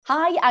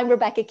Hi, I'm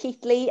Rebecca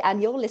Keatley,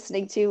 and you're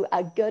listening to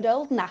A Good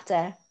Old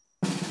Natter.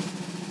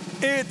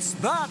 It's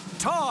that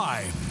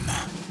time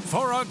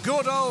for A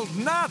Good Old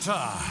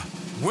Natter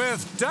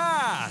with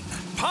Dan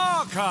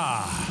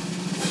Parker.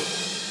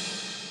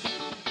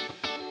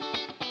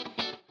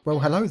 Well,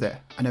 hello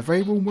there, and a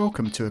very warm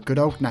welcome to A Good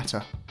Old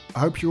Natter. I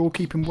hope you're all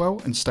keeping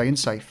well and staying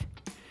safe.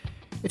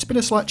 It's been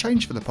a slight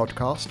change for the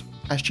podcast,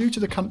 as due to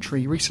the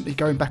country recently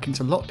going back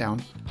into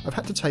lockdown, I've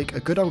had to take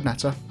A Good Old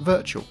Natter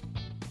virtual.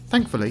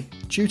 Thankfully,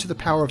 due to the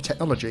power of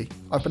technology,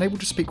 I've been able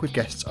to speak with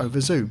guests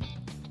over Zoom,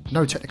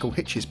 no technical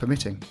hitches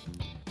permitting.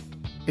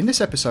 In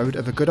this episode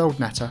of A Good Old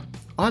Natter,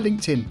 I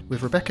linked in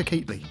with Rebecca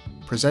Keatley,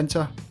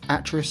 presenter,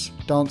 actress,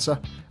 dancer,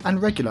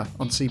 and regular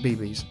on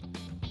CBeebies.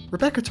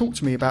 Rebecca talked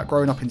to me about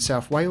growing up in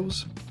South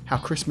Wales, how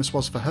Christmas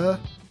was for her,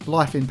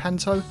 life in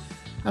Panto,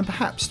 and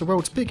perhaps the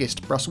world's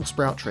biggest Brussels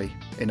sprout tree.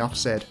 Enough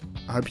said.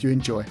 I hope you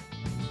enjoy.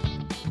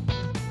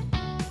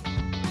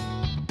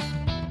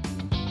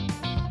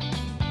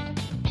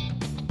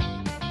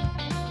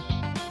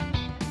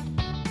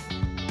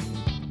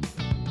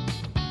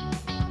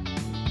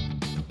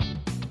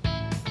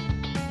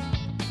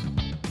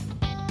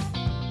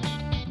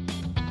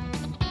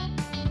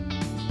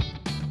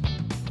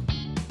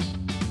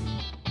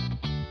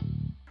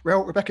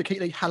 Well, Rebecca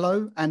Keatley,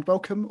 hello and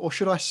welcome, or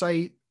should I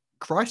say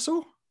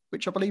Croeso,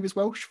 which I believe is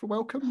Welsh for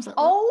welcome. Is that right?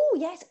 Oh,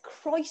 yes,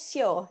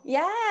 Croesio.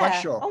 Yeah.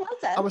 Croeso. Oh, well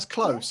done. I was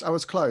close. Yeah. I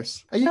was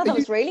close. That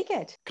was really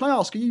good. Can I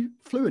ask, are you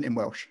fluent in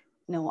Welsh?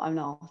 No, I'm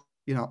not.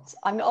 You're not?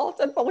 I'm not,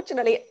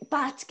 unfortunately.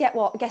 But get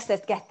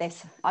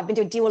this. I've been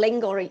doing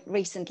Duolingo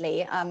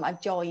recently.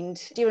 I've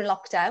joined during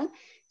lockdown.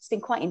 It's been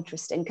quite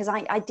interesting because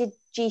I did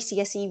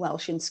GCSE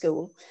Welsh in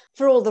school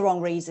for all the wrong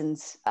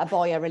reasons. A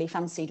boy I really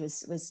fancied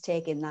was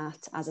taking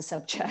that as a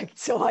subject,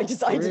 so I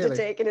decided to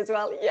take it as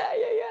well. Yeah.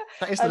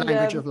 That is the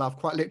language of love,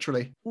 quite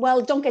literally.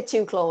 Well, don't get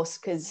too close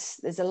because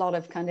there's a lot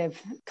of kind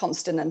of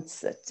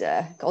consonants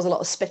that cause a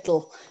lot of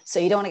spittle. So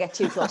you don't want to get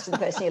too close to the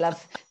person you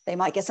love. They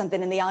might get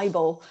something in the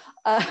eyeball.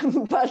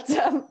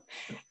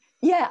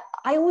 Yeah,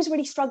 I always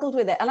really struggled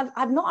with it. And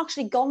I've not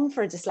actually gone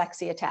for a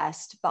dyslexia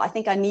test, but I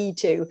think I need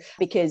to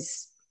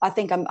because I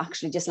think I'm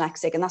actually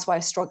dyslexic, and that's why I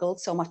struggled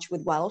so much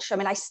with Welsh. I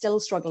mean, I still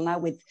struggle now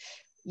with,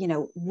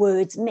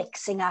 words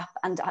mixing up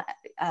and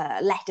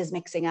letters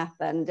mixing up,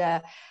 and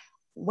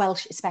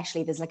Welsh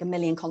especially, there's like a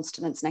million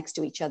consonants next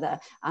to each other.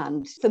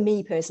 And for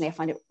me personally, I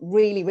find it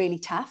really, really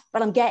tough,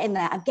 but I'm getting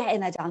there,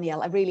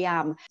 Danielle, I really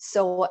am.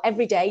 So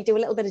every day, do a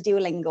little bit of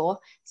Duolingo.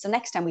 So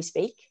next time we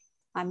speak,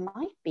 I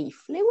might be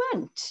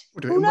fluent.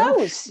 Who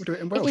knows? We'll do it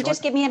in Welsh. If you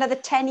just give me another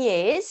 10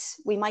 years,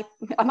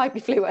 I might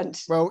be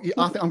fluent. Well,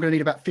 I think I'm going to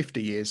need about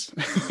 50 years.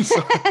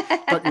 So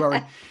don't you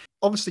worry.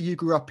 Obviously, you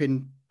grew up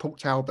in Port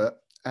Talbot,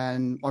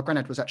 and my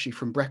granddad was actually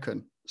from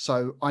Brecon.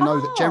 So I know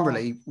that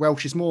generally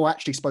Welsh is more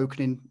actually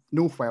spoken in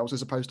North Wales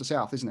as opposed to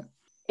South, isn't it?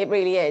 It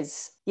really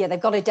is. Yeah, they've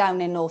got it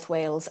down in North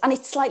Wales. And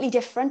it's slightly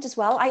different as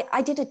well.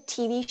 I did a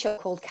TV show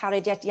called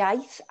Carediad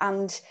Iaith,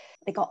 and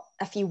they got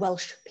a few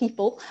Welsh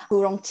people who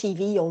were on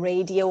TV or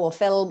radio or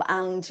film,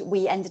 and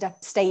we ended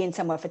up staying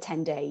somewhere for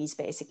 10 days,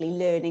 basically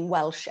learning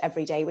Welsh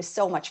every day. It was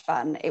so much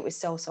fun. It was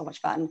so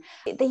much fun.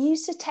 They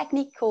used a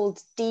technique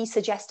called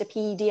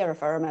de-suggestopedia,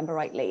 if I remember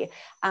rightly.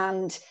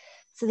 And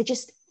so they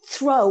just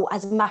throw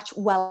as much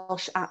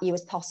Welsh at you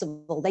as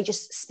possible. They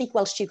just speak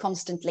Welsh to you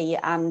constantly,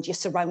 and you're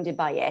surrounded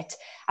by it.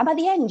 And by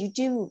the end, you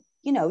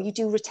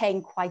do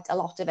retain quite a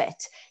lot of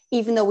it,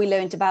 even though we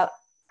learned about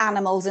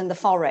animals in the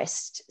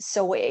forest.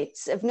 So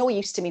it's of no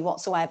use to me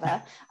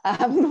whatsoever,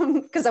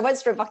 because I went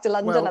straight back to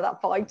London at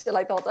that point, and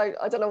I thought,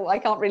 I don't know, I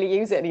can't really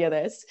use any of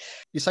this.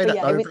 You say but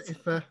that though, but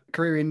if a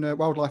career in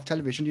wildlife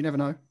television, you never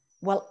know.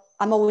 Well,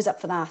 I'm always up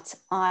for that.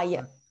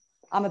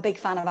 I'm a big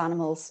fan of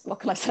animals.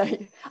 What can I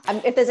say?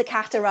 If there's a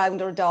cat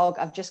around or a dog,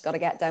 I've just got to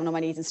get down on my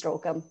knees and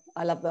stroke them.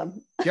 I love them.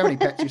 Do you have any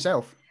pets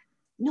yourself?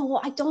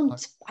 No, I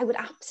don't. I would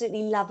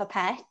absolutely love a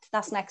pet.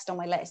 That's next on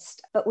my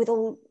list. But with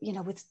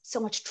with so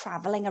much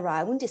traveling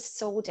around, it's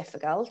so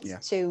difficult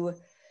to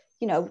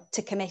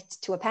commit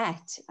to a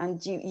pet.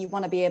 And you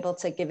want to be able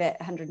to give it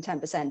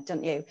 110%,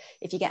 don't you?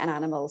 If you get an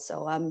animal.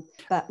 So,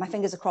 but my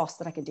fingers are crossed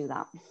that I can do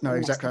that. No, in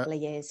the exactly. Next couple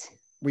of years.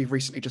 We've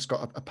recently just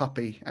got a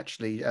puppy,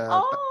 actually,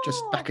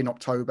 just back in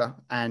October.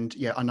 And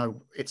yeah, I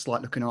know it's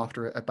like looking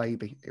after a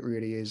baby. It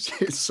really is.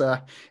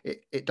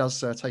 It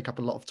does take up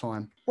a lot of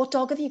time. What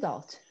dog have you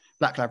got?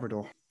 Black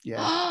Labrador.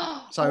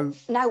 Yeah. So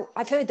now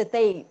I've heard that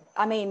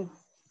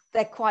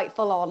they're quite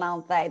full on,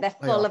 aren't they? They're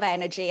full of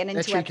energy and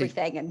into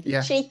everything.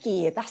 And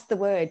cheeky, that's the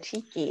word,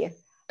 cheeky.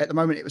 At the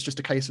moment, it was just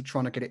a case of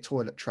trying to get it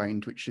toilet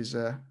trained, which is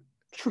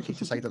tricky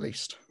to say the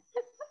least.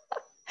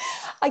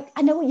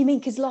 I know what you mean,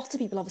 because lots of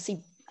people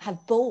obviously have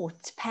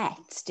bought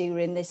pets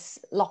during this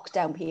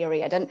lockdown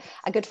period. And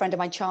a good friend of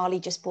mine, Charlie,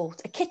 just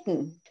bought a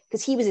kitten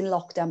because he was in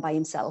lockdown by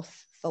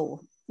himself for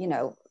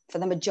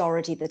the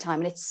majority of the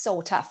time. And it's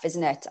so tough,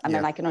 isn't it? I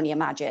mean, I can only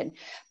imagine.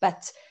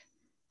 But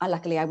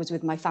luckily I was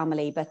with my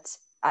family, but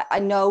I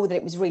know that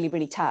it was really,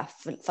 really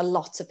tough for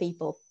lots of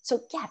people. So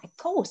yeah, of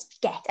course,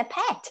 get a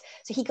pet.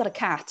 So he got a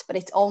cat, but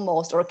it's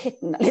almost, or a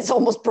kitten, and it's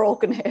almost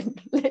broken him,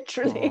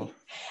 literally. Oh.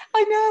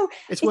 I know.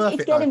 It's worth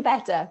it's it, getting though.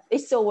 better.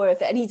 It's so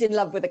worth it. And he's in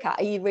love with the cat.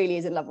 He really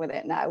is in love with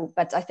it now.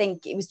 But I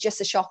think it was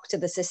just a shock to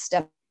the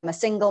system. I'm a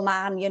single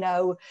man,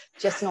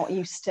 just not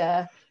used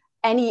to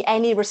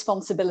any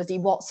responsibility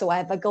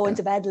whatsoever, going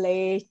to bed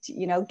late,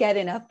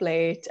 getting up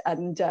late.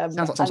 And Sounds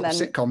like some sort of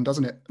sitcom,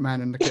 doesn't it? The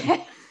Man and the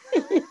Kitten.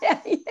 yeah.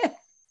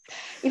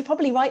 He'll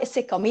probably write a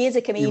sitcom. He is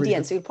a comedian,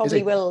 really so he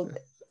probably will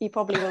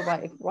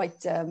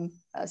write a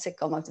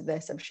sitcom out of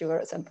this, I'm sure,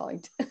 at some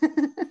point.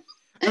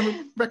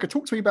 Rebecca,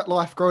 talk to me about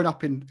life growing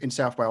up in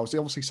South Wales.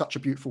 Obviously such a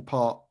beautiful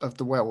part of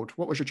the world.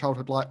 What was your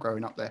childhood like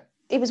growing up there?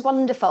 It was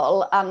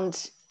wonderful,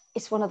 and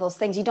it's one of those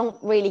things you don't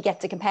really get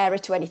to compare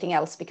it to anything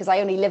else, because I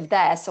only lived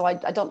there, so I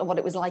don't know what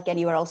it was like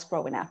anywhere else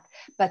growing up.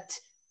 But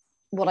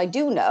what I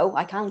do know,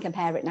 I can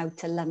compare it now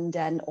to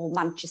London or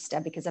Manchester,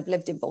 because I've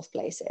lived in both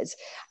places.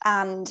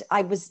 And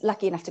I was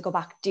lucky enough to go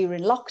back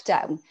during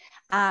lockdown,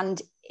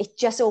 and it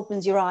just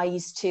opens your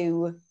eyes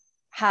to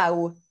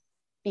how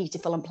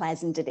beautiful and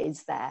pleasant it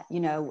is there.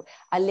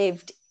 I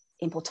lived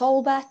in Port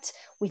Talbot.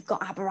 We've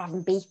got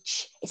Aberavon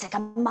Beach. It's like a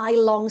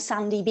mile-long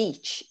sandy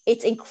beach.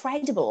 It's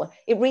incredible.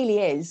 It really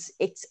is.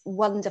 It's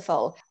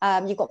wonderful.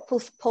 You've got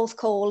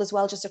Porthcawl as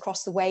well, just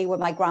across the way where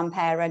my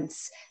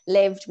grandparents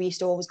lived. We used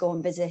to always go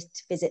and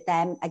visit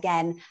them.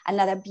 Again,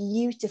 another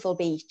beautiful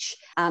beach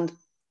and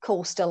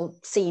coastal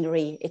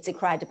scenery. It's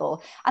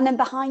incredible. And then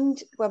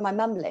behind where my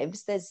mum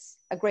lives, there's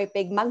a great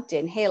big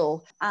mountain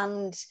hill.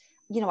 And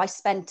I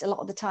spent a lot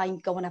of the time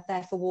going up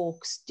there for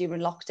walks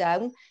during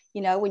lockdown,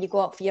 when you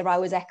go out for your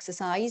hours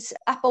exercise,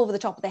 up over the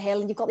top of the hill,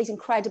 and you've got these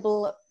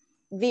incredible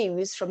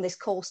views from this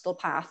coastal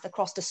path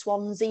across to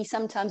Swansea.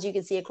 Sometimes you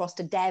can see across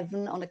to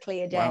Devon on a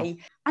clear day.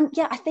 Wow. And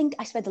yeah, I think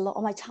I spent a lot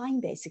of my time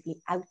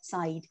basically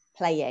outside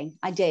playing.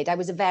 I did. I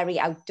was a very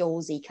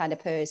outdoorsy kind of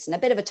person, a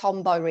bit of a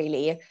tomboy,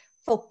 really.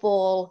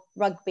 Football,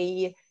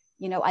 rugby,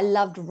 I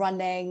loved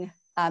running.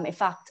 In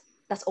fact,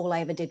 that's all I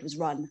ever did was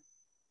run.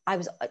 I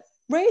was...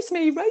 race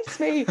me,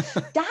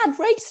 Dad,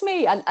 race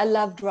me. And I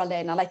loved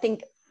running. And I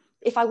think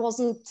if I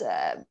wasn't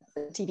a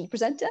TV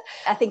presenter,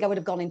 I think I would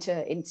have gone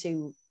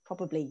into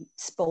probably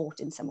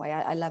sport in some way.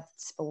 I loved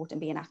sport and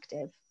being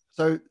active.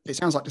 So it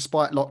sounds like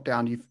despite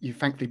lockdown, you've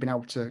thankfully been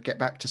able to get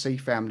back to see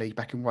family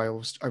back in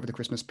Wales over the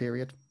Christmas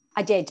period.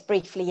 I did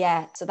briefly,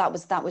 yeah. So that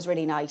was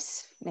really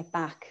nice. Nip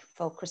back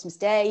for Christmas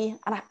Day.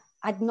 And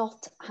I'd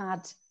not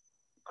had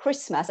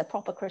Christmas, a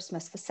proper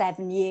Christmas, for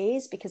 7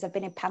 years, because I've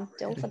been in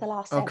Panto for the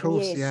last 7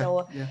 years. Yeah,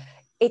 so yeah.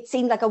 It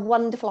seemed like a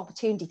wonderful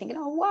opportunity, thinking,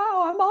 oh,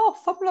 wow, I'm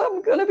off.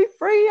 I'm going to be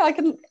free.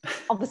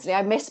 Obviously,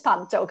 I miss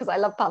Panto because I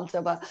love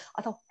Panto, but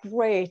I thought,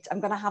 great,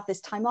 I'm going to have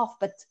this time off.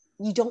 But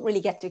you don't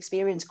really get to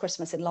experience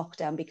Christmas in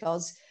lockdown,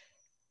 because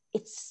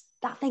it's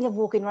that thing of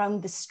walking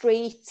around the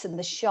streets and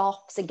the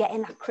shops and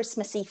getting that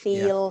Christmassy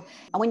feel.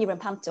 Yeah. And when you're in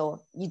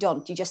Panto, you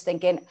don't. You're just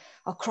thinking,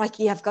 oh,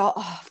 crikey, I've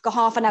got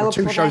half an hour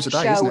before 2 shows a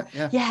day, isn't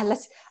it? Yeah,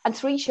 and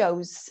 3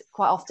 shows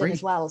quite often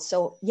as well.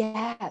 So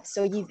yeah,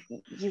 so you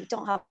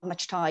don't have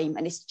much time,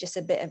 and it's just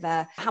a bit of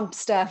a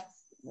hamster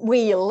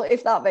wheel,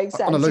 if that makes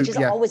sense. On a loop, you're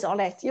just always on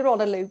it. You're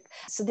on a loop.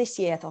 So this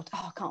year I thought,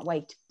 I can't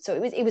wait. So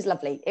it was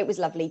lovely. It was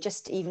lovely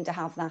just even to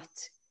have that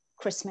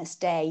Christmas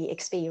Day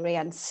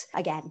experience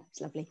again.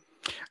 It's lovely.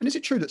 And is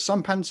it true that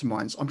some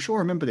pantomimes, I'm sure I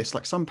remember this,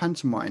 like some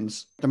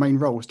pantomimes, the main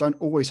roles don't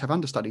always have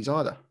understudies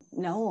either?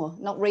 No,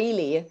 not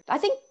really. I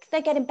think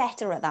they're getting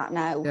better at that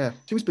now. Yeah,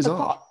 seems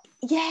bizarre.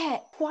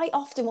 Quite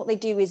often what they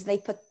do is they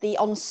put the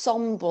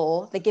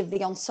ensemble, they give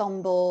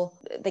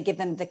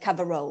them the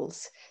cover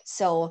roles.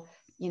 So,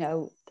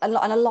 a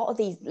lot of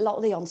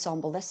the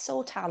ensemble, they're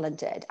so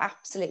talented,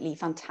 absolutely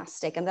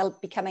fantastic. And they'll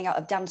be coming out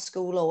of dance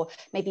school or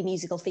maybe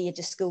musical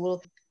theatre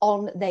school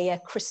on their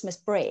Christmas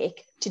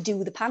break to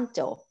do the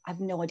panto. I have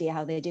no idea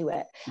how they do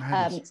it.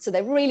 So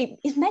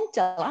it's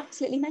mental,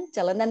 absolutely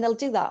mental. And then they'll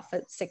do that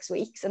for 6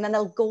 weeks, and then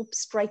they'll go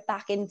straight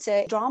back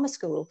into drama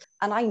school.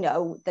 And I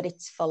know that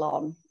it's full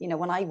on.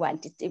 When I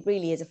went, it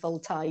really is a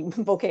full-time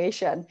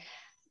vocation.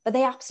 But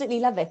they absolutely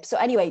love it. So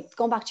anyway,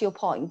 going back to your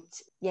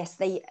point, yes,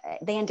 they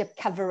end up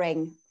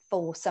covering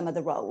for some of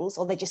the roles,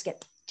 or they just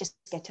get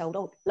told,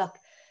 oh, look,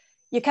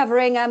 you're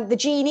covering the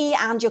genie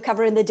and you're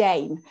covering the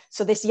dame.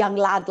 So this young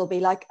lad will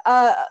be like,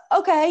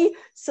 okay.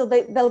 So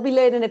they'll be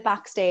learning it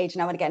backstage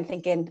now and again,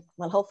 thinking,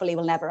 well, hopefully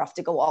we'll never have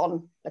to go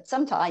on. But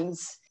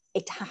sometimes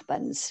it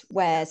happens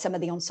where some of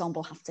the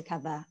ensemble have to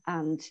cover.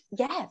 And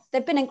yeah,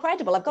 they've been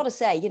incredible, I've got to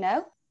say,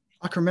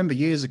 I can remember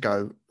years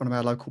ago, one of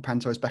our local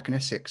pantos back in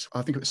Essex,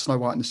 I think it was Snow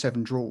White and the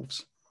Seven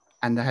Dwarfs,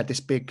 and they had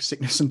this big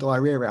sickness and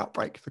diarrhea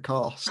outbreak, the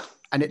cast.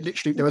 And it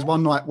literally, there was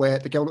one night where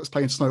the girl that was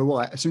playing Snow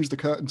White, as soon as the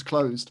curtains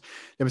closed,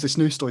 there was this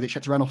news story that she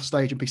had to run off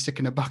stage and be sick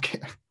in a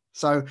bucket.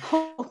 So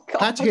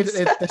glad to hear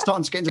that they're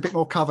starting to get into a bit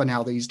more cover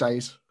now these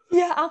days.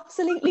 Yeah,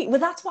 absolutely. Well,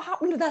 that's what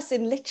happened with us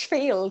in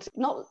Lichfield.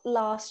 Not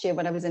last year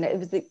when I was in it. It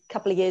was a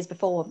couple of years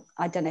before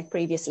I'd done it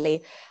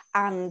previously.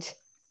 And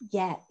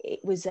yeah, it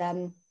was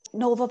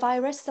Nova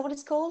virus, is that what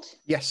it's called?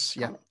 Yes,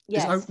 yeah.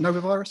 Yes. Is it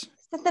Nova virus?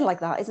 Something like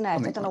that, isn't it?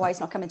 Something I don't know like why that. it's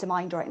not coming to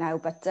mind right now.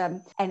 But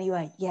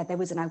anyway, yeah, there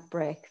was an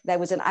outbreak. There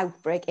was an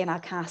outbreak in our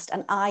cast,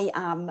 and I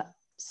am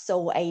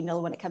so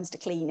anal when it comes to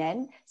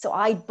cleaning. So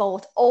I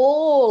bought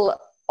all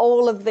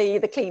of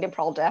the cleaning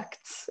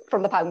products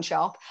from the pound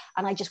shop,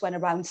 and I just went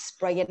around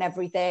spraying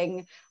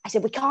everything. I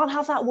said, we can't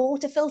have that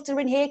water filter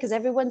in here because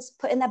everyone's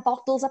putting their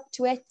bottles up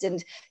to it,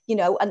 and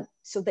and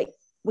so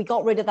we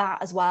got rid of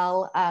that as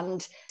well.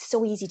 And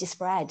so easy to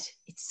spread.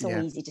 It's so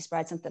easy to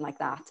spread something like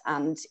that.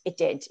 And it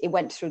did. It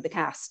went through the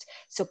cast.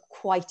 So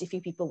quite a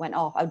few people went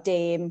off. Our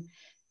Dame,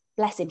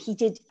 bless him,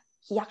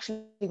 he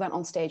actually went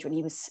on stage when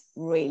he was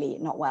really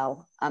not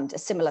well. And a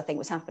similar thing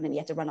was happening. He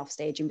had to run off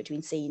stage in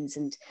between scenes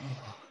and,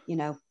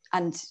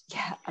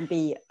 and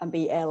be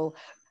ill.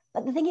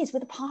 But the thing is,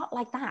 with a part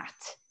like that,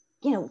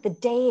 the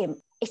Dame,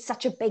 it's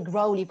such a big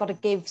role. You've got to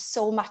give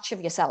so much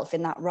of yourself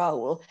in that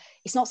role.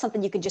 It's not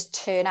something you can just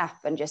turn up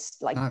and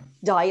just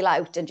dial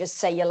out and just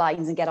say your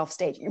lines and get off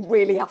stage. You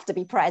really have to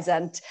be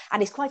present.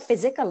 And it's quite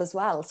physical as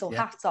well. So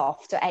hats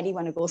off to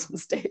anyone who goes on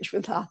stage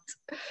with that.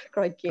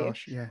 Crikey.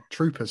 Gosh, yeah.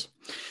 Troopers.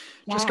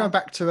 Yeah. Just going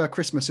back to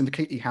Christmas in the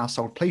Keatley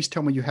household, please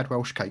tell me you had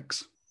Welsh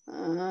cakes.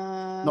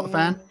 Not a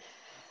fan?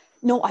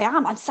 No, I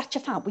am. I'm such a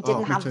fan. We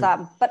didn't have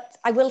them. But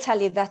I will tell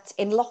you that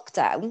in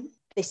lockdown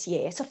this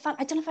year, so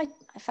I don't know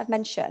if I've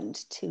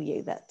mentioned to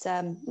you that,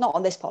 not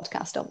on this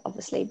podcast,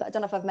 obviously, but I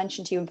don't know if I've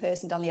mentioned to you in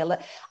person, Danielle,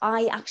 that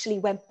I actually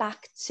went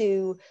back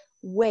to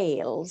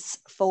Wales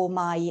for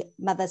my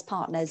mother's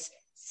partner's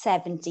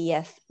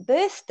 70th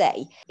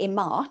birthday in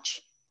March.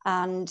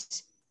 And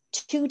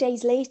 2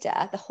 days later,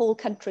 the whole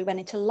country went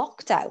into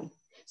lockdown.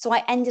 So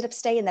I ended up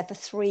staying there for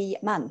 3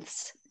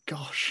 months.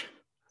 Gosh.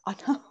 I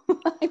know.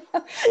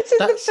 This is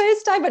the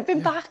first time I'd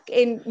been back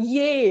in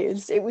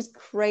years. It was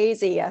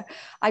crazy.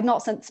 I've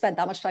not spent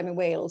that much time in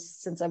Wales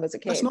since I was a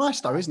kid. That's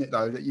nice though, isn't it,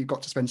 though, that you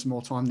got to spend some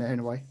more time there in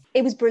a way?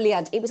 It was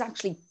brilliant. It was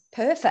actually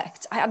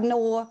perfect. I had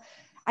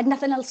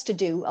nothing else to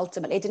do,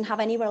 ultimately. I didn't have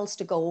anywhere else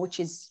to go, which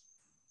is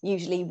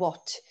usually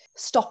what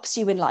stops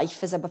you in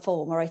life as a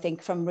performer, I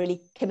think, from really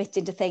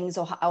committing to things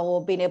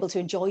or being able to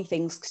enjoy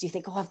things, because you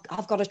think,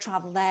 I've got to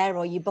travel there,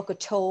 or you book a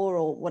tour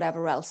or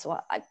whatever else. So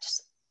I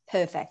just...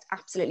 perfect,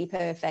 absolutely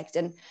perfect.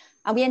 And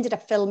we ended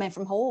up filming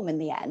from home in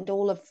the end.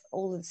 All of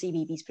the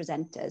CBeebies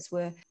presenters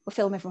were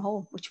filming from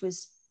home, which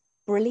was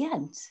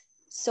brilliant.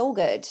 So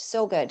good,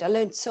 so good. I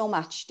learned so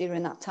much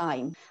during that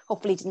time.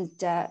 Hopefully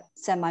didn't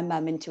send my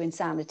mum into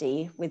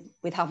insanity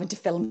with having to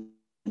film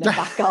in the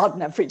back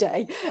garden every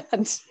day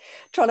and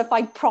trying to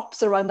find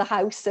props around the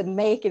house and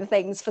making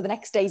things for the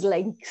next day's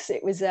links.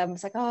 It was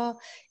like,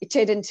 it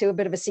turned into a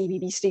bit of a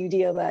CBeebies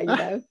studio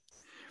there,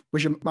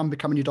 Was your mum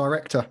becoming your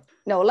director?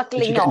 No,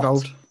 luckily Did you get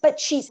involved? But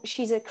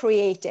she's a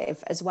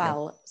creative as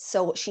well. Yeah.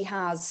 So she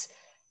has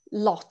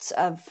lots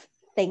of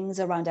things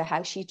around her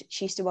house. She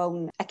used to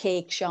own a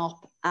cake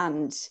shop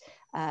and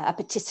a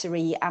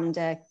patisserie and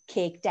a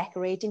cake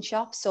decorating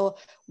shop. So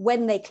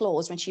when they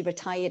closed, when she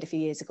retired a few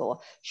years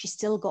ago, she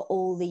still got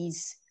all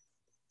these,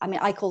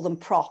 I call them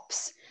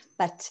props,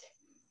 but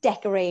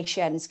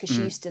decorations, because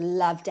she used to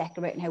love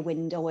decorating her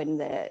window in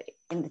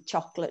the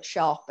chocolate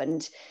shop.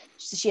 And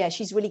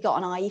she's really got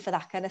an eye for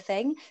that kind of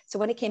thing. So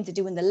when it came to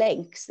doing the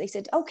links, they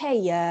said,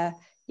 okay,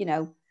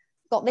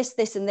 got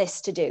this and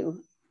this to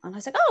do. And I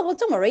was like, oh, well,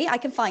 don't worry, I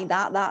can find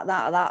that.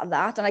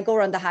 And I go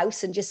around the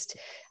house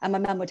and my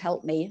mum would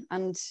help me.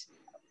 And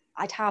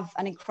I'd have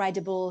an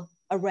incredible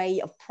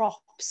array of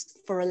props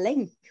for a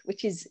link,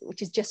 which is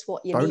just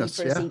what you need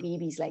for a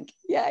CBeebies link.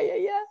 Yeah.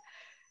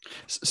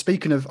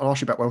 Speaking of, I'll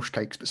ask you about Welsh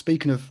cakes, but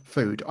speaking of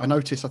food, I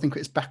noticed, I think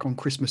it's back on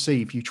Christmas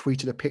Eve, you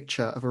tweeted a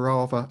picture of a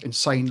rather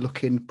insane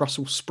looking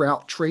Brussels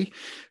sprout tree.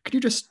 Could you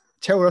just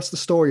tell us the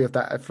story of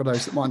that for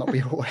those that might not be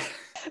aware?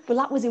 Well,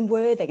 that was in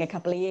Worthing a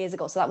couple of years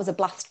ago. So that was a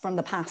blast from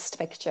the past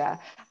picture.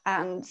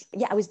 And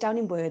yeah, I was down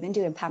in Worthing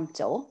doing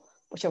Panto,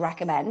 which I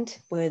recommend.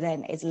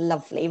 Worthing is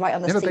lovely, right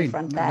on the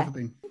seafront there. Never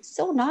been. It's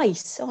so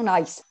nice, so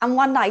nice. And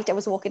one night I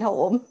was walking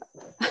home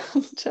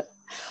and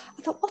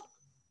I thought, what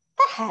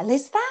the hell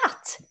is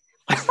that?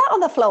 What's that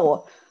on the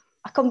floor?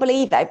 I couldn't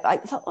believe it. I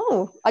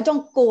thought, I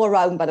don't go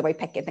around, by the way,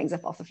 picking things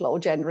up off the floor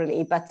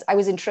generally, but I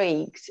was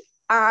intrigued.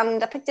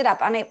 And I picked it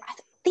up and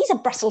these are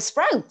Brussels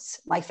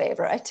sprouts, my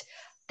favourite.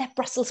 They're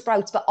Brussels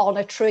sprouts, but on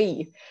a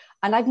tree.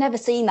 And I've never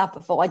seen that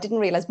before. I didn't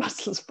realise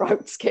Brussels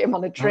sprouts came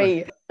on a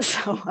tree. Oh.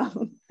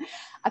 So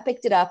I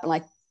picked it up and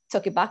I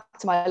took it back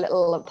to my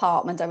little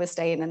apartment I was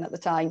staying in at the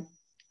time.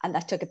 And I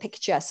took a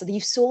picture. So you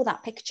saw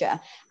that picture.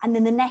 And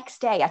then the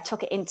next day I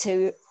took it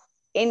into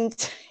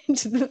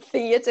the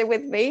theatre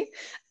with me.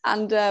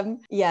 And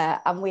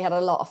and we had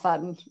a lot of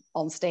fun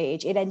on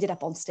stage. It ended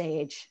up on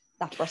stage,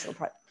 that Brussels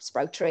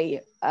sprout tree.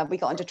 We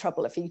got into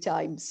trouble a few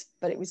times,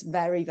 but it was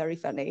very, very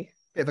funny.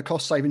 Bit of a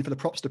cost saving for the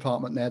props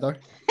department there, though.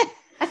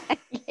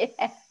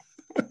 Yeah,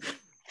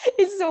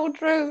 it's so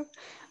true.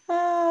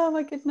 Oh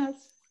my goodness.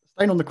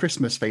 Staying on the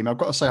Christmas theme, I've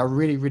got to say I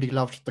really, really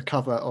loved the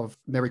cover of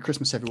Merry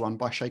Christmas Everyone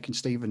by Shakin'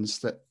 Stevens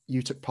that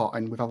you took part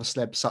in with other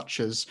celebs such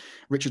as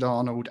Richard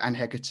Arnold, Anne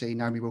Hegarty,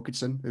 Naomi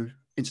Wilkinson, who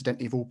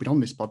incidentally have all been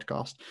on this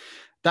podcast.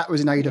 That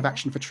was in aid of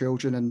Action for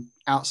Children and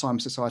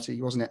Alzheimer's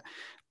Society, wasn't it?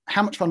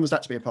 How much fun was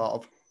that to be a part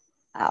of?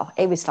 Oh,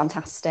 it was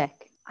fantastic.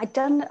 I'd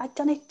done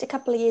it a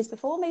couple of years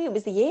before. Maybe it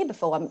was the year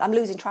before. I'm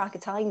losing track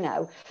of time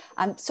now.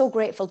 I'm so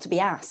grateful to be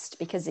asked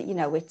because, you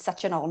know, it's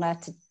such an honour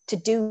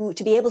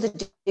to be able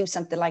to do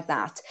something like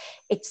that.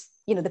 It's,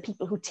 you know, the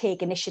people who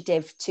take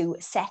initiative to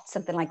set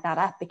something like that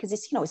up, because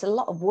it's, you know, it's a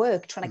lot of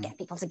work trying to get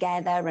people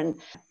together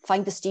and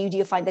find the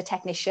studio, find the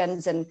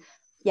technicians and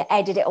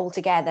edit it all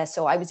together.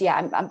 So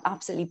I'm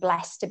absolutely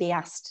blessed to be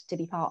asked to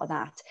be part of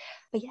that.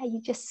 But yeah,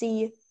 you just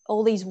see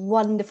all these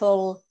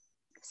wonderful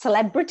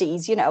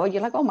celebrities, you know, and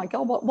you're like, oh my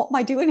God, what am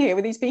I doing here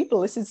with these people?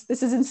 This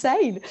is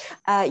insane.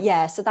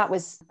 So that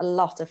was a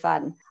lot of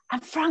fun.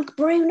 And Frank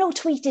Bruno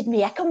tweeted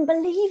me. I couldn't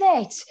believe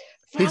it.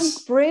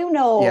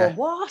 Bruno,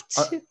 what?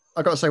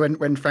 I got to say,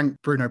 when Frank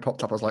Bruno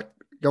popped up, I was like,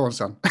 go on,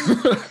 son.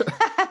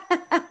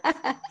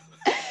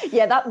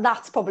 Yeah,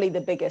 that's probably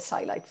the biggest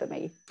highlight for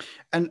me.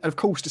 And of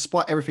course,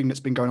 despite everything that's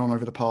been going on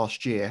over the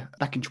past year,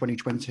 back in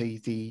 2020,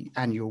 the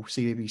annual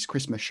CBeebies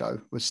Christmas show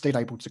was still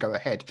able to go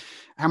ahead.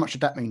 How much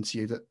did that mean to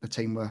you that the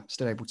team were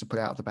still able to put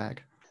it out of the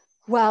bag?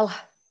 Well,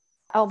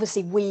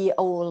 obviously, we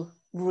all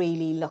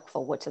really look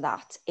forward to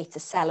that. It's a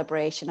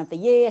celebration of the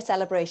year, a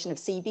celebration of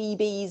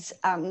CBeebies,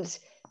 and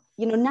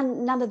you know,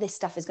 none of this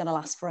stuff is going to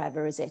last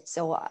forever, is it?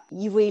 So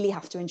you really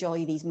have to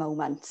enjoy these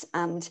moments.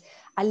 And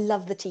I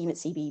love the team at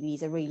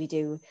CBeebies, I really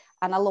do.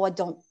 And although I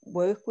don't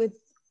work with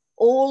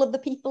all of the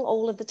people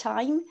all of the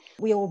time,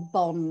 we all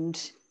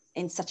bond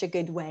in such a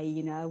good way,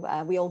 you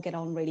know. We all get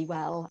on really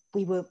well.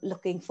 We were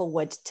looking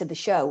forward to the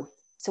show.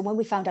 So when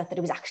we found out that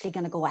it was actually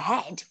going to go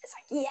ahead, it's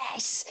like,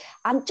 yes,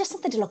 and just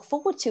something to look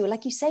forward to,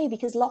 like you say,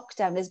 because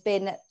lockdown has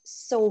been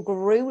so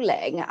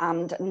grueling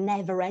and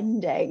never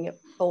ending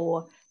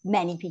for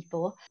many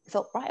people. I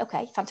thought, right,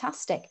 okay,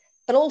 fantastic.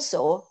 But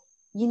also,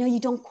 you know, you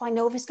don't quite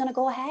know if it's going to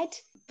go ahead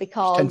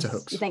because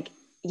you think,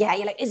 yeah,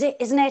 you're like, is it,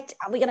 isn't it?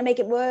 Are we going to make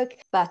it work?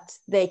 But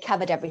they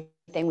covered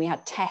everything. We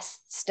had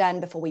tests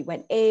done before we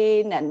went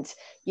in and,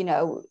 you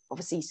know,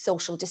 obviously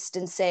social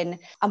distancing.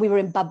 And we were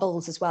in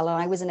bubbles as well. And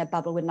I was in a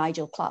bubble with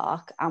Nigel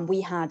Clark. And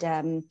we had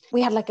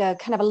like a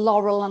kind of a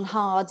Laurel and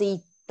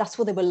Hardy, that's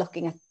what they were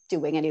looking at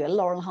doing anyway, a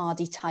Laurel and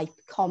Hardy type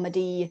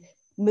comedy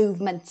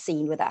movement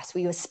scene with us.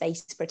 We were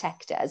space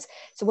protectors.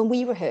 So when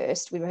we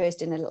rehearsed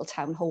in a little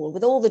town hall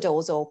with all the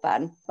doors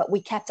open, but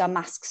we kept our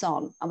masks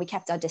on and we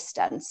kept our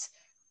distance.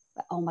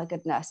 But oh my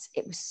goodness,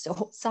 it was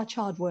such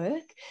hard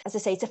work. As I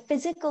say, it's a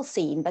physical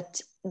scene,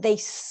 but they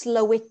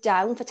slow it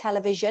down for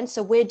television.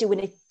 So we're doing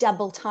it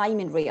double time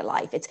in real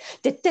life. It's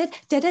that's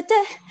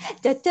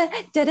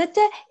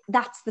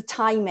the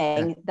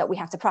timing that we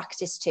have to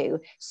practice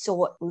to.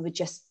 So we were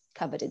just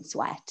covered in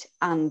sweat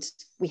and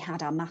we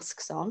had our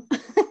masks on,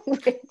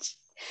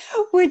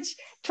 which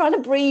trying to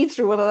breathe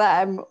through one of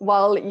them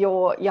while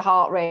your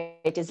heart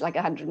rate is like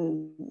 100,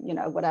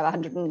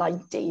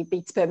 190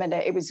 beats per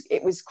minute.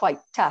 It was quite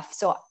tough.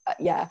 So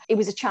it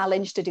was a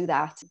challenge to do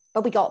that,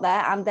 but we got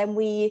there and then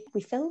we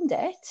filmed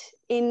it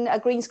in a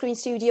green screen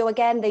studio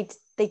again.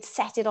 They'd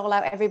set it all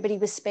out. Everybody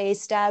was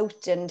spaced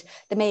out and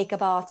the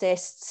makeup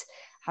artists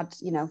had,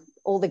 you know,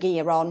 all the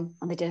gear on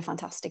and they did a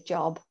fantastic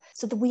job.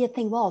 So the weird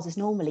thing is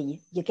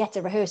normally you get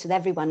to rehearse with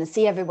everyone and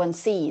see everyone's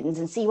scenes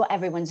and see what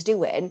everyone's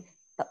doing,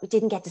 but we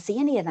didn't get to see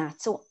any of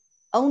that. So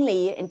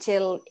only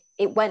until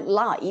it went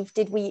live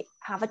did we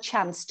have a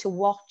chance to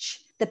watch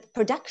the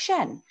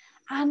production.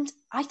 And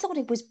I thought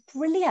it was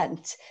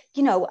brilliant.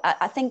 You know,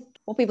 I think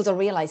what people don't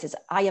realise is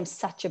I am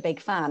such a big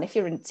fan. If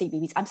you're in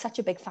CBeebies, I'm such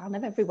a big fan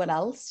of everyone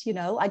else. You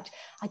know, I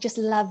just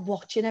love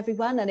watching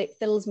everyone and it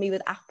fills me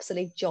with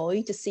absolute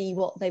joy to see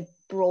what they've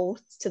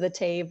brought to the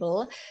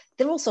table.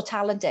 They're all so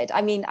talented.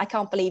 I mean, I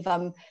can't believe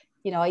I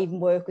even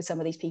work with some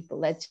of these people.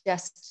 They're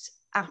just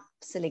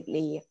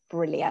absolutely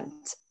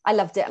brilliant. I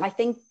loved it. And I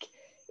think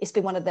it's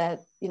been one of the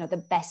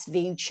best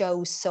viewed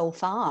shows so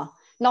far.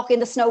 Knocking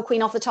the Snow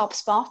Queen off the top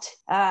spot.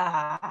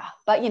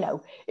 But you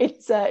know,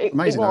 it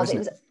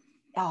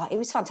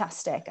was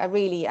fantastic.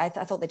 I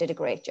thought they did a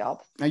great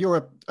job. Now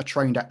you're a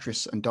trained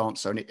actress and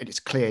dancer, and it's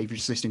clear if you're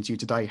just listening to you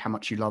today how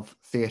much you love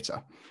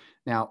theatre.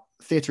 Now,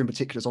 theatre in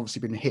particular has obviously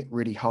been hit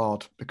really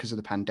hard because of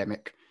the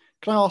pandemic.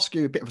 Can I ask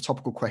you a bit of a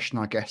topical question,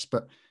 I guess,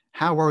 but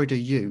how worried are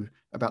you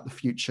about the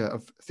future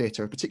of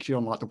theatre,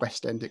 particularly on like the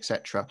West End,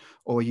 etc.?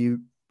 Or are you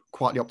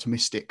quietly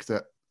optimistic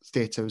that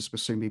theatres will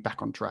soon be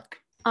back on track?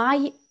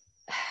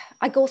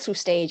 I go through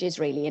stages,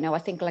 really. You know, I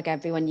think like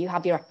everyone, you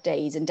have your up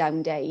days and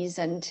down days,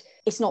 and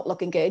it's not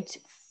looking good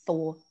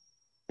for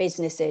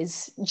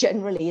businesses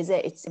generally, is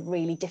it? It's a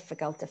really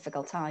difficult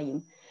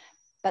time.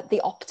 But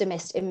the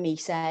optimist in me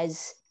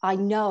says, I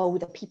know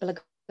that people are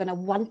going to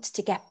want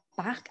to get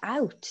back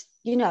out.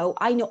 You know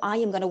I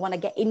am going to want to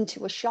get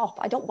into a shop.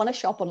 I don't want to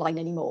shop online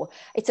anymore.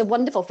 It's a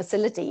wonderful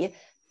facility,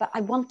 but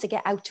I want to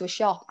get out to a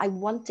shop. I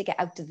want to get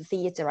out to the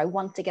theatre. I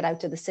want to get out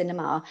to the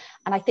cinema.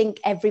 And I think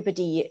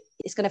everybody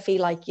is going to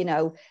feel like, you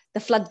know, the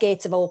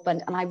floodgates have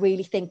opened. And I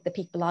really think that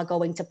people are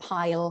going to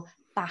pile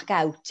back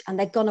out, and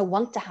they're going to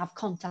want to have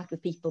contact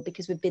with people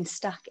because we've been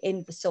stuck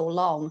in for so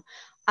long.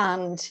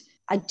 And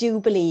I do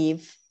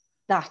believe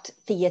that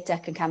theatre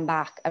can come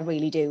back. I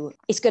really do.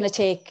 It's going to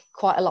take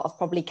quite a lot of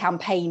probably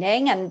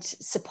campaigning and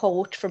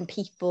support from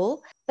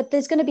people, but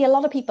there's going to be a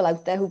lot of people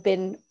out there who've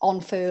been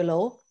on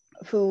furlough,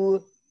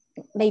 who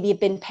maybe have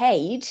been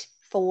paid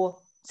for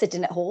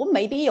sitting at home,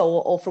 maybe,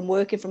 or from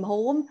working from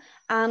home,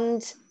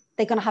 and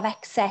they're going to have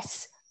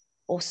excess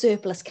or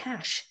surplus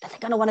cash that they're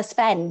going to want to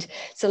spend.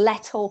 So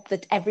let's hope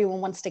that everyone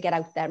wants to get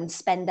out there and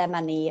spend their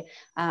money,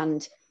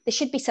 and there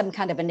should be some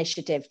kind of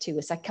initiative to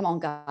us, like, come on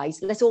guys,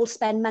 let's all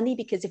spend money,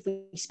 because if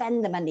we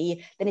spend the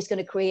money, then it's going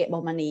to create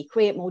more money,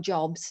 create more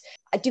jobs.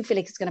 I do feel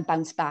like it's going to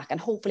bounce back, and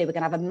hopefully we're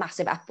going to have a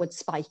massive upward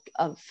spike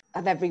of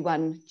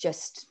everyone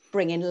just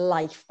bringing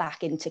life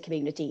back into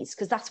communities,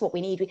 because that's what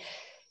we need.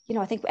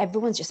 I think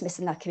everyone's just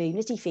missing that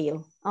community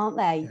feel, aren't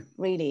they? Yeah.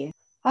 Really.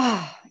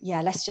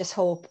 Yeah, let's just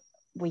hope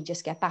we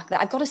just get back there.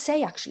 I've got to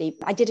say, actually,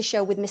 I did a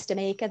show with Mr.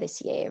 Maker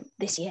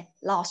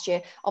last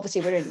year.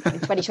 Obviously, we're in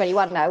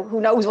 2021 now.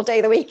 Who knows what day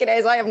of the week it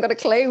is? I haven't got a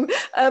clue.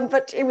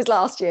 But it was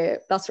last year.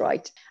 That's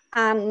right.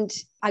 And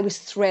I was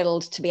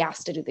thrilled to be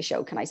asked to do the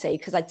show, can I say,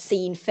 because I'd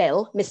seen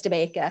Phil, Mr.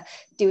 Maker,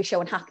 do a show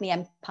in Hackney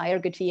Empire a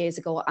good few years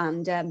ago.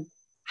 And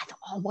I thought,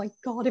 oh my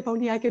God, if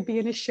only I could be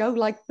in a show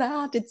like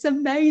that. It's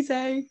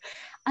amazing.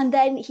 And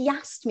then he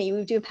asked me, we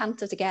were doing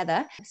panto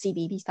together,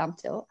 CBeebies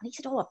panto, and he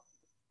said, oh,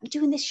 I'm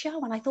doing this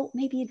show and I thought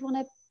maybe you'd want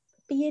to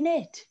be in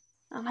it.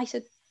 And I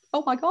said,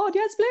 oh my God,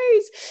 yes,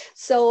 please.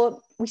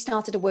 So we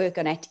started to work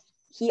on it.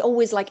 He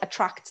always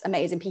attracts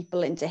amazing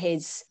people into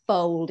his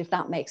fold, if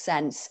that makes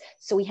sense.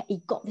 So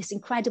he got this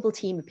incredible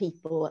team of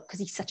people, because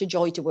he's such a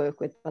joy to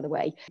work with, by the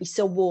way. He's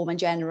so warm and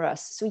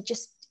generous. So he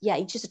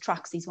just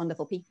attracts these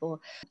wonderful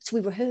people. So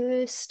we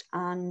rehearsed,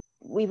 and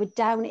we were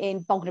down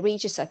in Bognor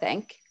Regis, I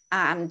think,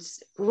 and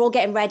we were all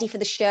getting ready for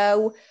the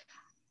show.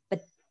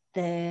 But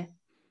the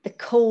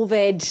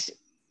COVID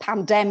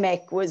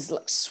pandemic was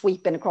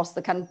sweeping across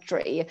the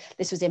country.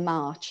 This was in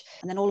March.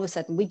 And then all of a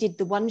sudden we did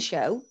one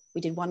show,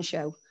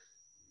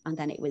 and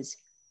then it was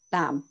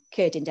bam,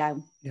 curtain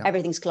down,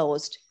 Everything's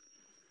closed.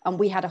 And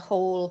we had a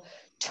whole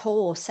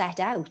tour set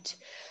out,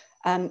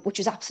 which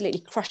was absolutely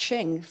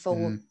crushing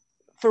for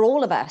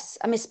all of us.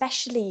 I mean,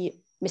 especially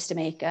Mr.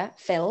 Maker,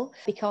 Phil,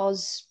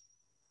 because,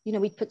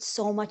 we put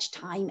so much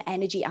time,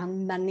 energy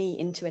and money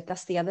into it.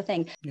 That's the other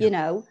thing, we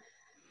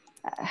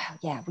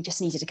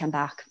just needed to come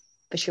back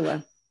for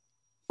sure.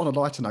 On a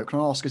lighter note, can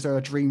I ask, is there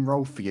a dream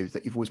role for you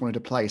that you've always wanted to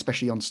play,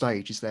 especially on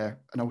stage? Is there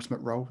an ultimate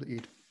role that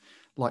you'd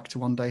like to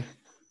one day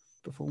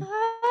perform?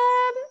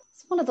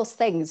 It's one of those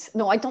things.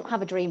 No, I don't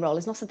have a dream role.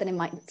 It's not something in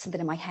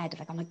my head,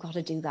 like, oh, I've got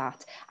to do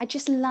that. I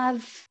just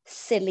love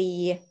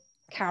silly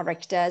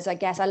characters, I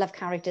guess. I love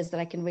characters that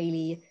I can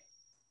really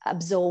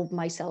absorb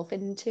myself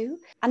into.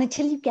 And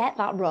until you get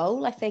that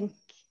role, I think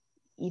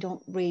you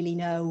don't really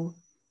know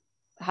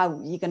how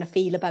you're going to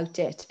feel about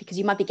it, because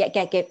you might be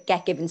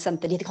get given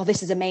something, you think, oh,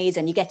 this is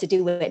amazing, you get to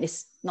do it,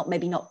 it's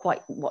maybe not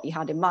quite what you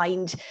had in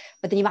mind,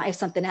 but then you might have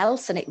something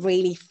else and it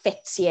really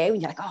fits you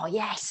and you're like, oh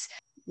yes,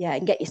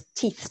 and get your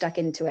teeth stuck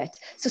into it.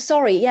 So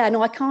sorry,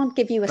 I can't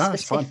give you a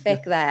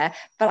specific there,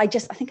 but I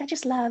think I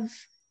just love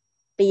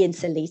being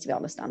silly, to be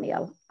honest,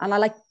 Danielle, and I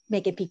like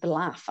making people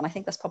laugh, and I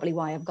think that's probably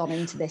why I've gone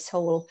into this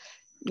whole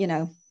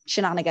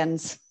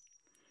shenanigans.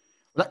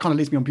 Well, that kind of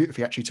leads me on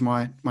beautifully, actually, to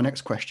my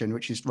next question,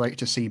 which is related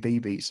to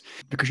CBeebies,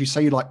 because you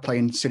say you like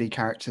playing silly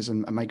characters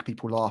and make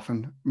people laugh,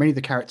 and many of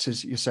the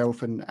characters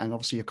yourself and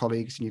obviously your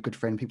colleagues and your good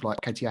friend, people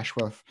like Katie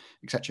Ashworth,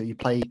 etc., you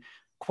play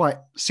quite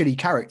silly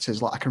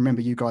characters. Like, I can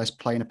remember you guys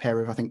playing a pair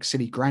of, I think,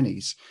 silly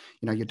grannies.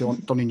 You're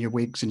donning your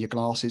wigs and your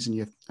glasses and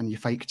your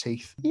fake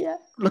teeth. Yeah.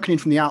 Looking in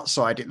from the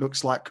outside, it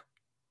looks like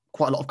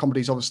quite a lot of comedy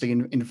is obviously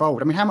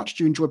involved. I mean, how much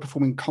do you enjoy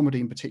performing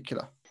comedy in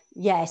particular?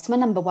 Yeah, it's my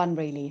number one,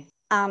 really.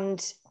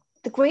 And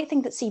the great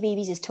thing that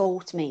CBeebies has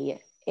taught me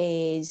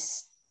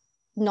is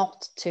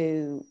not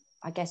to,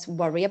 I guess,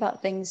 worry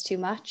about things too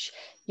much.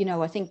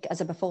 I think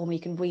as a performer, you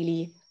can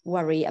really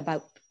worry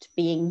about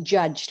being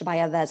judged by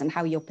others and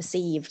how you're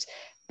perceived.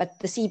 But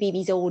the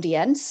CBeebies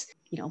audience,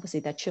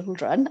 obviously their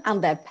children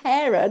and their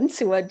parents,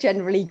 who are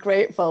generally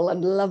grateful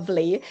and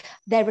lovely,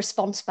 their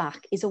response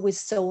back is always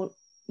so,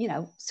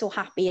 so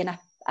happy and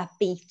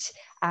upbeat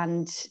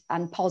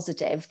and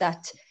positive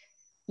that,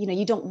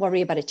 you don't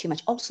worry about it too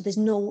much. Also, there's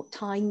no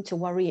time to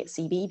worry at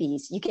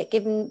CBeebies. You get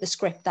given the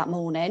script that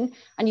morning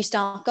and you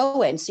start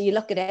going. So you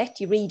look at it,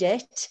 you read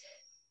it,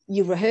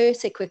 you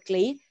rehearse it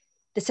quickly.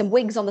 There's some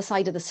wigs on the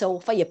side of the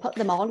sofa, you put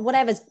them on,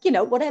 whatever's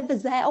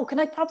there. Oh,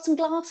 can I grab some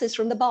glasses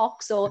from the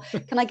box? Or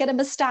can I get a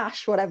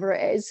moustache, whatever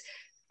it is?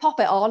 Pop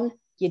it on,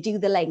 you do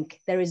the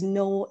link. There is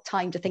no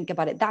time to think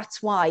about it.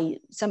 That's why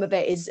some of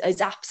it is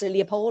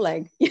absolutely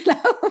appalling,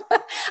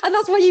 and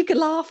that's why you can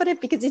laugh at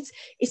it, because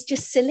it's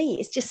just silly.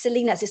 It's just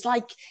silliness. It's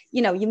like,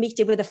 you're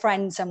meeting with a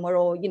friend somewhere,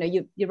 or,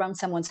 you're around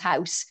someone's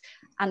house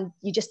and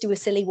you just do a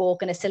silly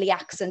walk and a silly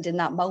accent in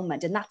that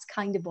moment. And that's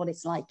kind of what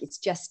it's like. It's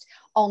just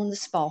on the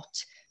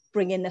spot,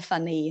 bring in the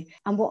funny.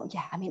 And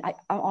I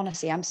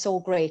honestly, I'm so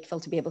grateful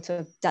to be able to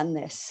have done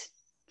this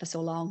for so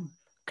long.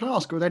 Can I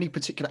ask, were there any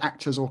particular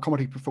actors or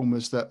comedy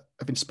performers that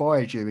have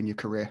inspired you in your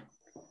career?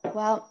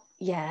 Well,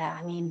 yeah,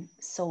 I mean,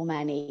 so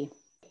many.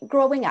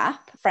 Growing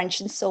up, French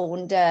and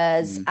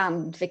Saunders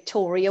and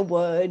Victoria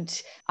Wood.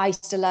 I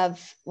used to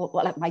love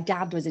like my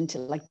dad was into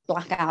like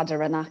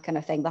Blackadder and that kind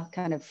of thing, that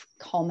kind of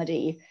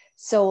comedy.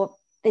 So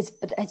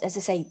but as I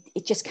say,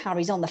 it just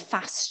carries on. The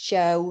Fast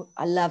Show,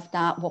 I love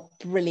that. What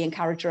brilliant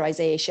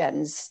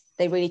characterizations.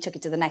 They really took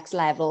it to the next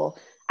level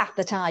at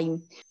the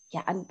time.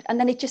 Yeah, and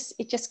then it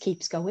just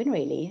keeps going,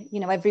 really. You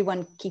know,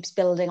 everyone keeps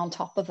building on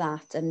top of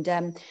that. And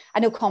I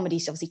know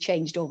comedy's obviously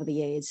changed over the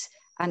years,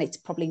 and it's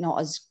probably not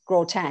as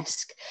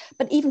grotesque.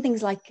 But even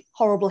things like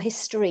Horrible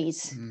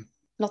Histories,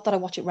 not that I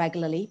watch it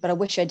regularly, but I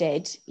wish I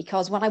did,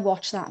 because when I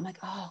watch that, I'm like,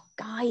 oh,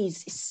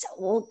 guys, it's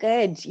so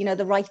good. You know,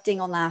 the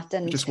writing on that,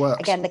 and it just works.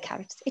 Again, the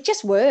characters, it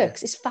just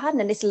works. Yeah. It's fun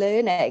and it's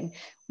learning.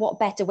 What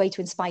better way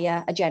to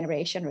inspire a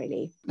generation,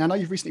 really? Now, I know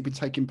you've recently been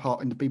taking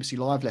part in the BBC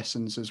Live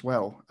lessons as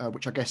well,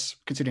 which I guess,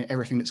 considering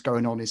everything that's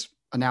going on,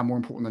 are now more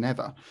important than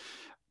ever.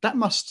 That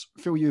must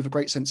fill you with a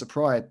great sense of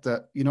pride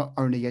that you're not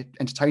only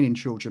entertaining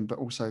children, but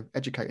also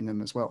educating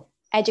them as well.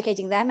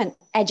 Educating them and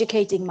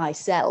educating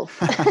myself.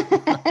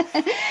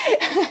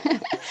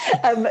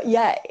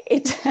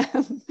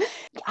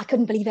 I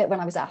couldn't believe it when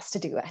I was asked to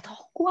do it. I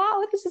thought,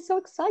 wow, this is so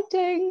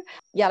exciting.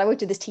 Yeah, I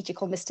worked with this teacher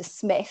called Mr.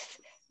 Smith,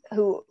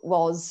 who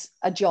was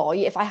a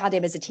joy. If I had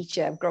him as a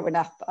teacher growing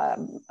up, I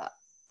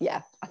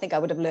think I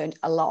would have learned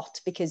a lot,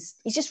 because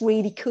he's just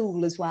really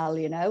cool as well,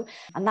 you know,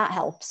 and that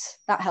helps.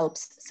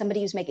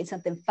 Somebody who's making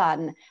something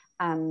fun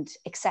and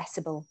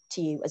accessible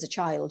to you as a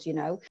child, you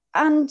know.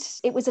 And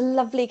it was a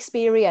lovely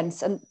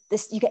experience, and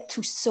you get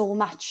through so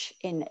much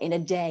in a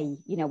day.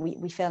 You know,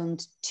 we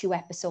filmed 2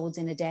 episodes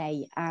in a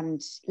day,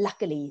 and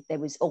luckily there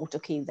was auto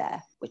cue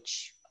there,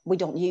 which we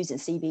don't use in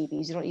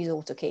CBeebies. You don't use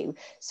auto cue,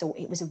 so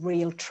it was a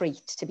real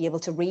treat to be able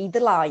to read the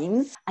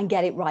lines and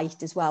get it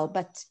right as well.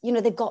 But you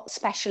know, they've got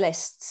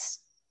specialists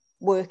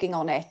working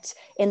on it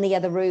in the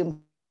other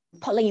room,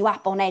 pulling you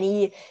up on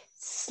any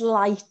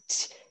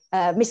slight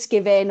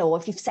misgiving, or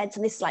if you've said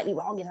something slightly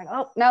wrong, you're like,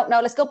 oh no,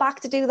 let's go back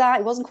to do that.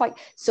 It wasn't quite.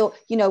 So,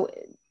 you know,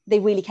 they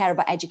really care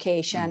about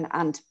education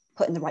and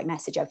putting the right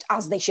message out,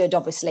 as they should,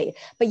 obviously.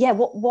 But yeah,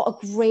 what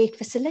a great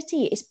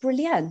facility. It's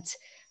brilliant.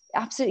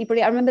 Absolutely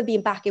brilliant. I remember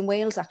being back in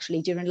Wales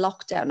actually during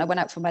lockdown. I went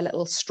out for my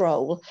little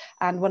stroll,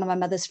 and one of my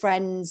mother's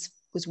friends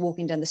was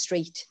walking down the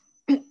street,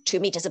 2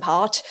 meters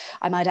apart,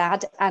 I might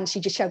add, and she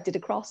just shouted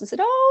across and said,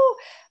 oh,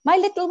 my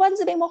little ones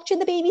have been watching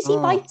the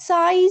BBC Bite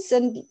Size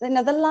and, you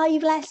know, the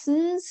live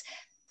lessons.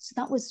 So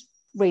that was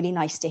really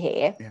nice to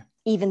hear,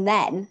 even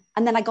then.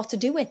 And then I got to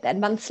do it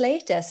then months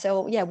later.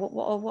 So yeah,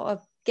 what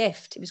a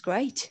gift. It was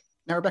great.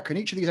 Now, Rebecca, in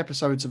each of these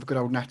episodes of Good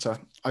Old Natter,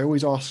 I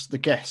always ask the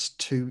guest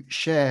to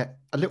share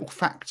a little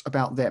fact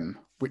about them,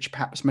 which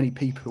perhaps many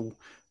people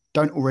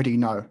don't already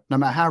know, no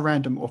matter how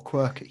random or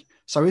quirky.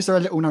 So is there a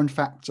little known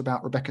fact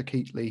about Rebecca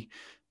Keatley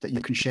that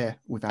you can share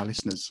with our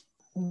listeners?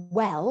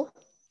 Well,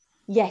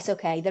 yes,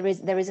 okay, there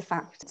is a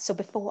fact. So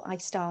before I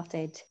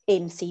started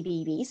in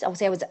CBeebies,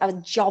 obviously I was a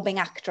jobbing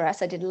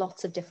actress. I did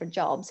lots of different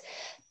jobs,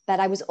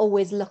 but I was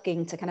always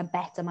looking to kind of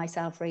better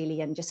myself,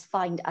 really, and just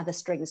find other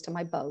strings to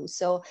my bow.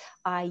 So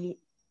I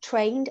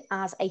trained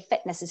as a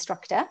fitness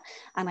instructor,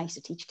 and I used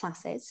to teach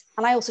classes.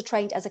 And I also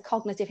trained as a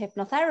cognitive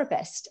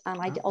hypnotherapist,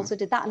 and I also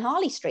did that in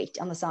Harley Street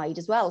on the side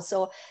as well.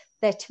 So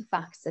they're 2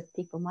 facts that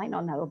people might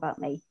not know about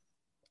me.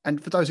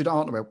 And for those who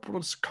aren't aware,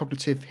 what does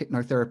cognitive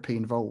hypnotherapy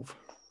involve?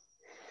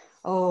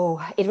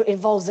 Oh, it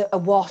involves a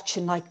watch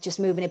and like just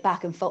moving it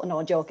back and forth. No,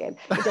 I'm joking.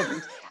 It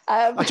doesn't.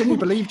 I genuinely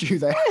believed you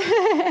there.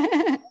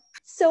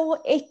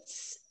 So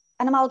it's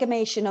an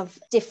amalgamation of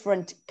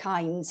different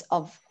kinds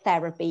of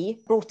therapy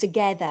brought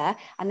together,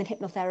 and then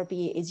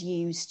hypnotherapy is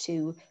used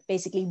to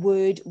basically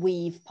word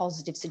weave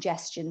positive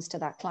suggestions to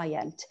that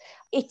client.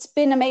 It's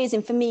been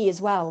amazing for me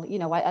as well. You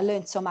know, I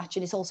learned so much,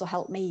 and it's also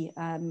helped me,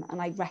 and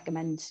I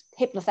recommend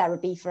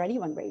hypnotherapy for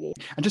anyone, really.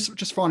 And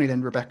just finally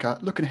then, Rebecca,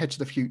 looking ahead to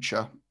the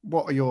future,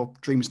 what are your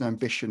dreams and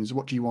ambitions?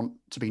 What do you want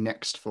to be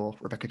next for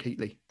Rebecca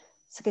Keatley?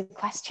 It's a good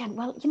question.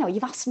 Well, you know,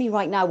 you've asked me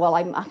right now while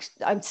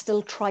I'm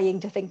still trying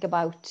to think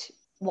about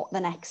what the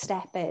next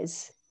step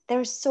is. There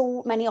are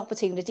so many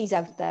opportunities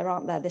out there,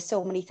 aren't there? There's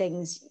so many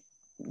things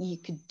you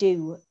could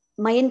do.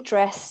 My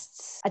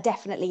interests are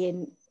definitely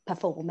in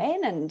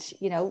performing and,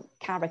 you know,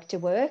 character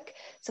work.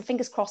 So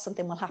fingers crossed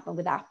something will happen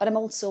with that. But I'm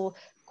also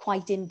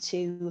quite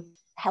into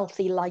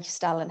healthy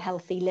lifestyle and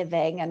healthy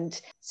living. And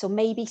so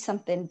maybe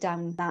something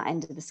down that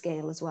end of the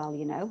scale as well,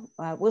 you know.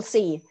 We'll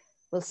see.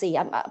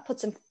 I put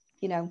some,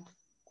 you know,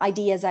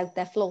 ideas out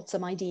there, float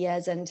some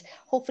ideas, and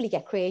hopefully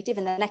get creative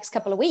in the next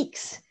couple of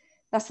weeks.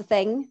 That's the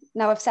thing.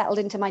 Now I've settled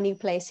into my new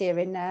place here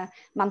in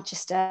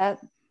Manchester.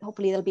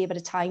 Hopefully there'll be a bit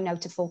of time now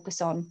to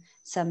focus on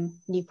some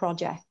new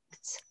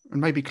projects.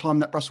 And maybe climb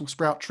that Brussels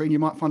sprout tree and you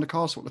might find a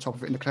castle at the top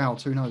of it in the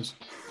clouds. Who knows?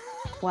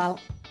 Well,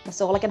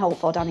 that's all I can hope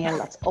for, Daniel.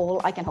 That's all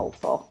I can hope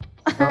for.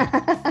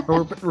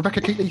 Well,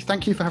 Rebecca Keatley,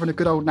 thank you for having a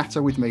good old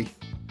natter with me.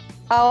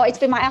 Oh, it's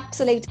been my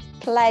absolute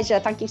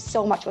pleasure. Thank you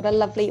so much. What a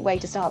lovely way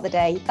to start the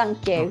day.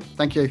 Thank you.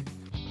 Thank you.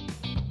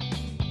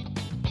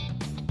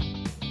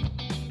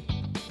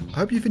 I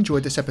hope you've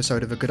enjoyed this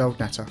episode of A Good Old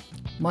Natter.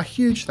 My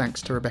huge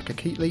thanks to Rebecca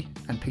Keatley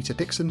and Peter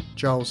Dixon,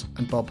 Giles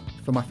and Bob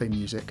for my theme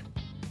music.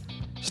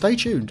 Stay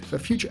tuned for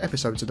future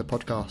episodes of the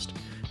podcast,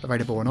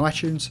 available on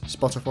iTunes,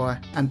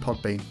 Spotify and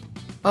Podbean.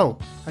 Oh,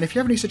 and if you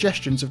have any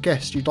suggestions of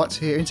guests you'd like to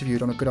hear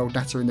interviewed on A Good Old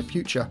Natter in the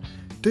future,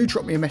 do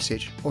drop me a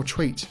message or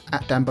tweet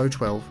at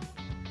Dambo12.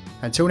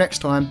 Until next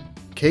time,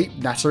 keep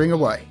nattering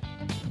away.